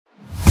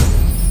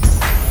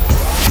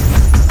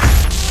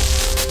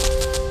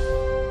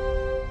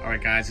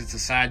Alright guys, it's a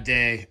sad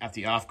day at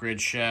the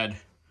off-grid shed.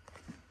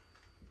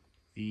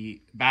 The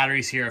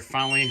batteries here have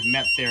finally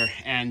met their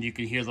end. You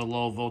can hear the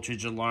low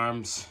voltage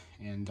alarms,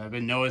 and I've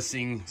been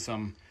noticing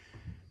some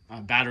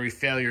battery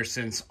failure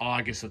since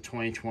August of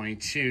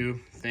 2022.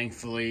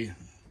 Thankfully,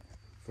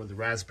 for the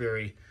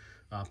Raspberry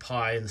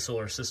Pi and the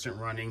Solar Assistant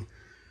running,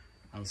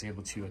 I was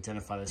able to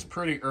identify this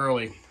pretty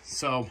early.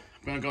 So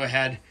I'm going to go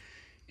ahead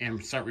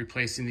and start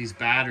replacing these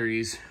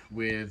batteries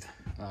with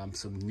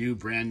some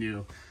brand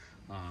new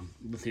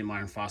lithium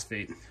iron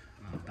phosphate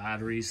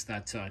batteries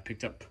that I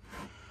picked up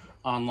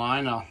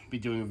online. I'll be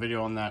doing a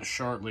video on that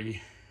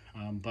shortly.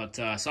 But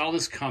saw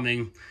this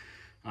coming,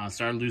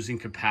 started losing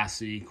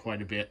capacity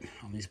quite a bit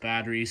on these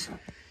batteries.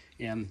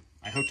 And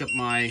I hooked up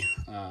my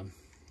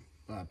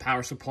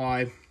power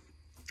supply,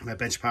 my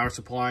bench power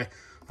supply,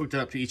 hooked it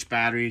up to each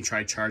battery and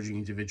tried charging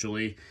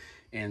individually.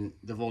 And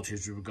the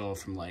voltage would go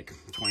from like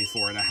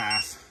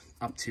 24.5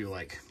 up to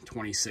like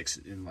 26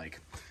 in like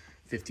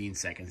 15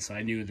 seconds. So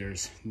I knew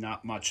there's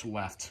not much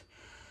left.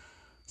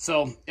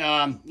 So,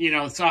 you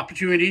know, it's an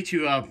opportunity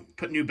to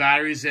put new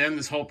batteries in.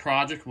 This whole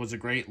project was a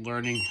great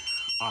learning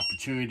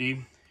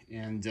opportunity.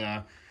 And,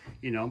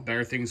 you know,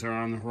 better things are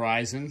on the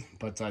horizon.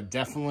 But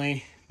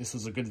definitely, this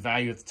was a good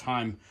value at the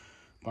time,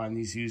 buying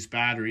these used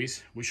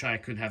batteries. Wish I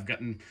could have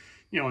gotten,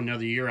 you know,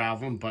 another year out of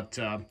them. But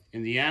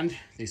in the end,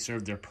 they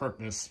served their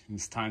purpose, and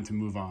it's time to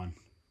move on.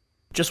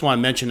 Just want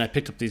to mention I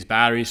picked up these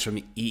batteries from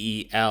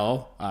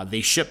EEL.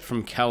 They ship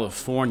from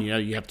California.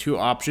 You have two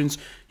options.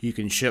 You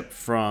can ship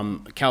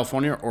from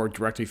California or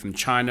directly from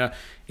China.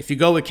 If you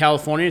go with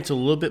California, it's a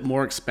little bit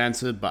more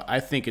expensive, but I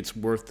think it's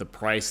worth the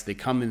price. They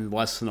come in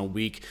less than a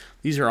week.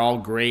 These are all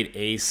grade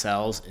A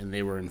cells, and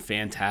they were in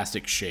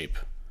fantastic shape.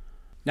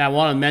 Now, I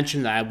want to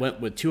mention that I went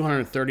with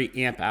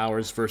 230 amp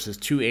hours versus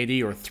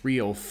 280 or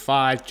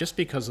 305 just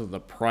because of the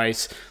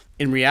price.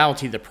 In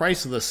reality, the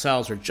price of the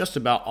cells are just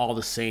about all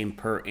the same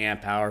per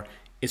amp hour.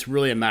 It's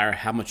really a matter of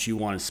how much you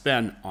want to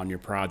spend on your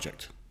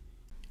project.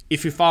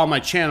 If you follow my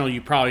channel, you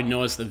probably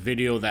noticed the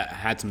video that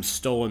had some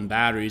stolen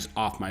batteries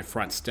off my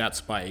front steps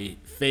by a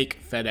fake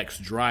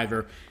FedEx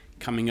driver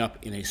coming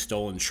up in a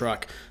stolen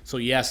truck. So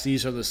yes,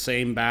 these are the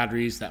same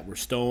batteries that were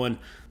stolen.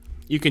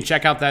 You can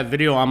check out that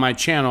video on my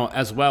channel,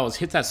 as well as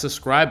hit that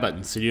subscribe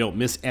button so you don't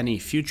miss any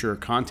future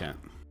content.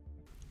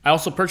 I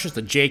also purchased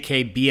a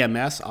JK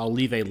BMS. I'll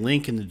leave a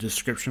link in the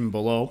description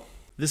below.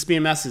 This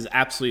BMS is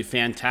absolutely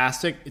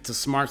fantastic. It's a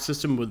smart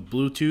system with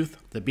Bluetooth.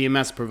 The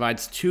BMS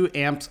provides 2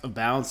 amps of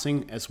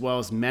balancing as well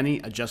as many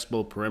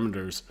adjustable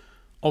parameters.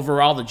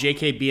 Overall, the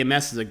JK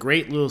BMS is a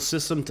great little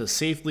system to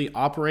safely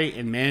operate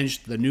and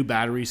manage the new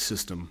battery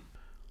system.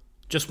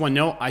 Just one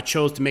note, I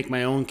chose to make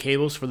my own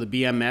cables for the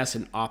BMS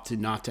and opted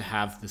not to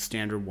have the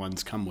standard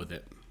ones come with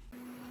it.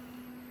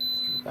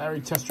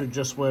 Battery tester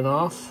just went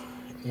off,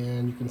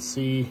 and you can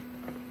see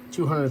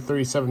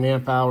 237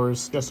 amp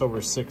hours, just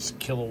over 6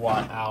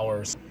 kilowatt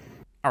hours.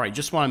 All right,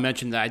 just want to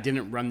mention that I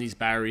didn't run these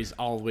batteries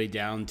all the way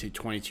down to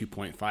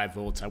 22.5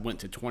 volts. I went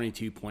to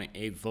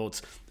 22.8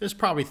 volts. There's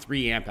probably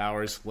 3 amp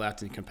hours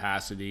left in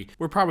capacity.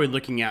 We're probably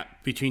looking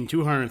at between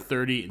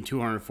 230 and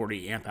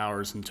 240 amp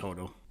hours in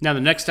total. Now,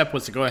 the next step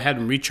was to go ahead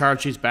and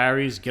recharge these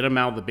batteries, get them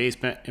out of the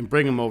basement, and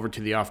bring them over to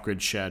the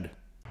off-grid shed.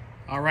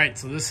 All right,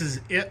 so this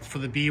is it for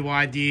the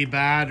BYD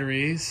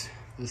batteries.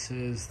 This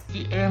is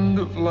the end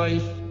of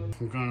life.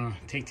 We're gonna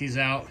take these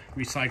out,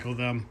 recycle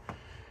them,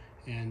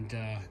 and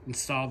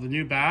install the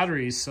new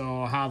batteries.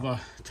 So I'll have a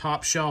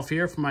top shelf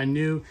here for my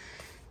new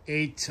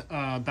 8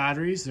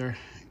 batteries. They're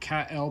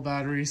Cat L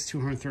batteries,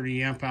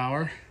 230 amp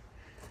hour.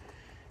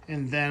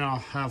 And then I'll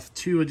have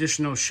 2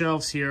 additional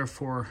shelves here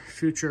for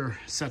future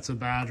sets of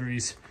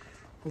batteries.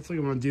 Hopefully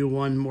I'm gonna do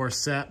one more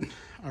set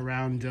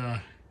around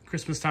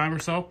Christmas time or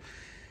so.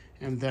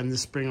 And then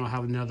this spring I'll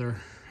have another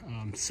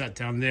set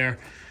down there.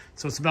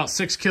 So it's about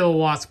 6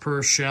 kilowatts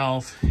per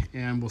shelf,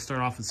 and we'll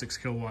start off with 6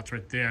 kilowatts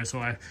right there. So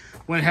I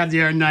went ahead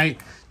the other night,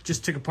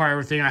 just took apart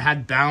everything. I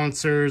had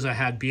balancers, I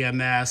had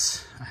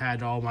BMS, I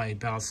had all my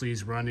balance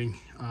leads running.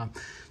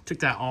 Took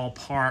that all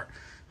apart.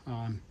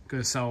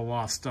 Gonna sell a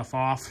lot of stuff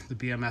off, the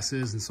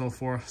BMSs and so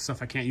forth,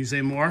 stuff I can't use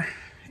anymore,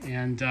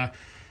 and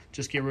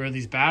just get rid of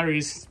these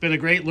batteries. It's been a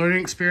great learning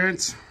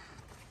experience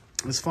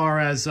as far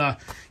as,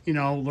 you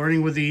know,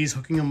 learning with these,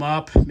 hooking them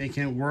up,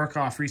 making it work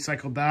off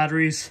recycled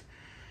batteries.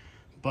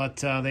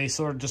 But they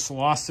sort of just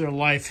lost their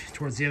life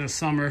towards the end of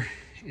summer,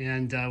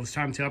 and it was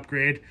time to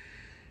upgrade,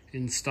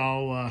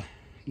 install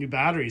new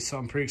batteries. So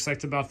I'm pretty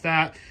excited about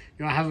that.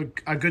 You know, I have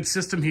a good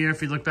system here.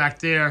 If you look back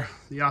there,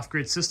 the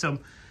off-grid system,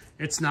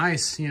 it's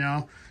nice, you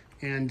know.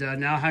 And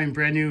now having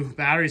brand new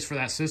batteries for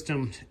that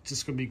system, it's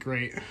just gonna be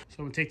great. So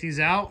I'm gonna take these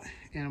out,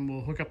 and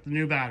we'll hook up the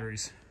new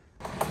batteries.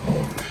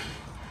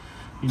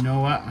 You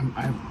know what?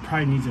 I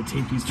probably need to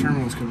tape these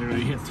terminals because they're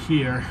gonna hit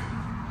here.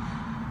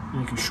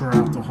 And you can short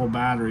out the whole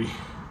battery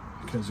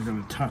because they're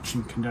going to touch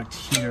and connect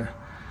here.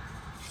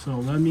 So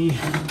let me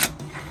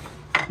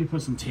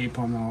put some tape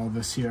on all of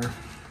this here.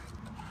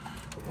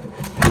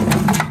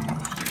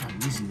 How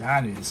easy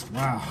that is.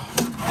 Wow.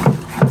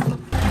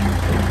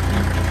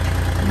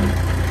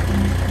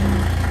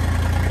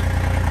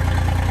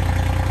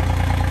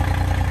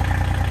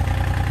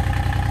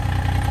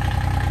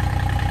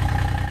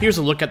 Here's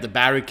a look at the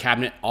battery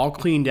cabinet all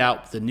cleaned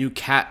out with the new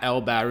Cat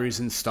L batteries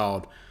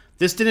installed.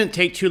 This didn't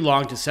take too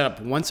long to set up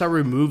once I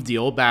removed the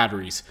old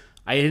batteries.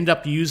 I ended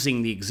up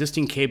using the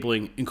existing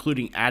cabling,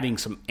 including adding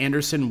some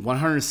Anderson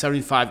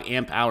 175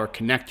 amp hour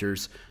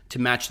connectors to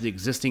match the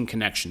existing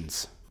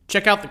connections.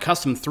 Check out the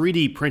custom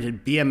 3D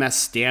printed BMS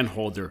stand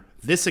holder.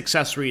 This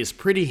accessory is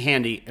pretty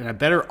handy and a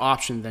better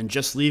option than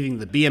just leaving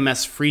the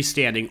BMS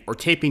freestanding or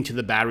taping to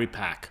the battery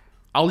pack.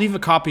 I'll leave a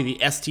copy of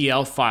the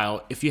STL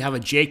file if you have a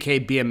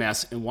JK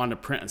BMS and want to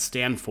print a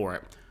stand for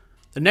it.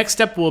 The next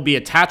step will be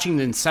attaching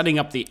and setting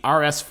up the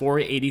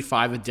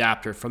RS485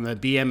 adapter from the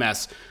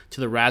BMS to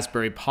the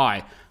Raspberry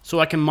Pi so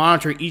I can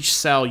monitor each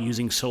cell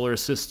using Solar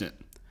Assistant.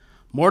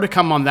 More to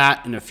come on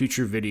that in a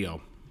future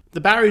video.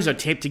 The batteries are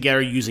taped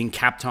together using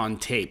Kapton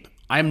tape.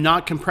 I am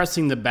not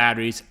compressing the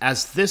batteries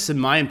as this, in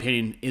my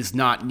opinion, is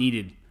not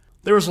needed.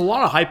 There was a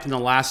lot of hype in the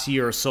last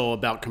year or so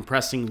about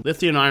compressing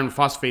lithium iron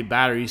phosphate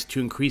batteries to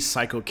increase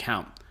cycle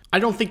count. I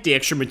don't think the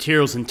extra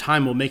materials and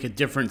time will make a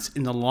difference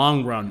in the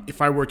long run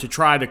if I were to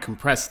try to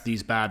compress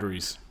these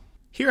batteries.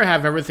 Here I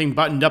have everything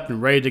buttoned up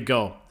and ready to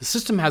go. The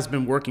system has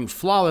been working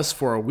flawless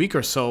for a week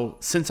or so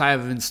since I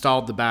have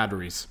installed the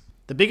batteries.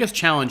 The biggest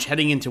challenge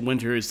heading into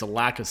winter is the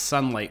lack of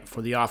sunlight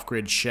for the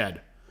off-grid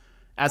shed.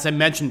 As I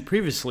mentioned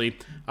previously,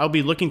 I'll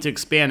be looking to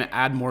expand and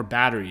add more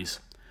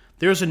batteries.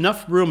 There is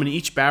enough room in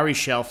each battery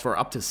shelf for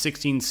up to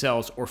 16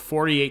 cells or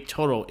 48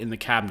 total in the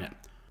cabinet.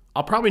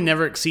 I'll probably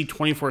never exceed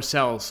 24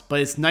 cells,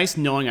 but it's nice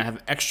knowing I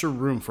have extra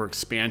room for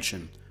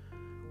expansion.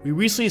 We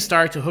recently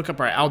started to hook up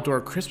our outdoor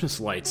Christmas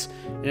lights,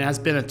 and it has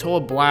been a total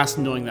blast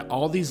knowing that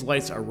all these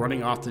lights are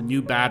running off the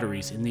new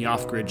batteries in the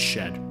off-grid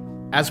shed.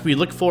 As we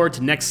look forward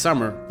to next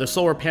summer, the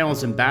solar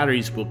panels and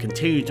batteries will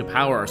continue to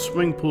power our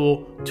swimming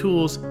pool,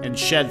 tools, and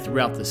shed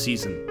throughout the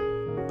season.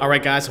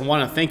 Alright guys, I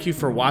want to thank you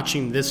for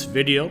watching this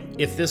video.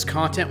 If this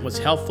content was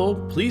helpful,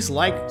 please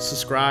like,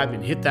 subscribe,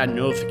 and hit that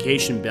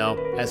notification bell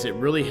as it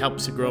really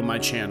helps to grow my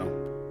channel.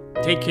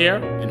 Take care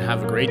and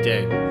have a great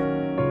day.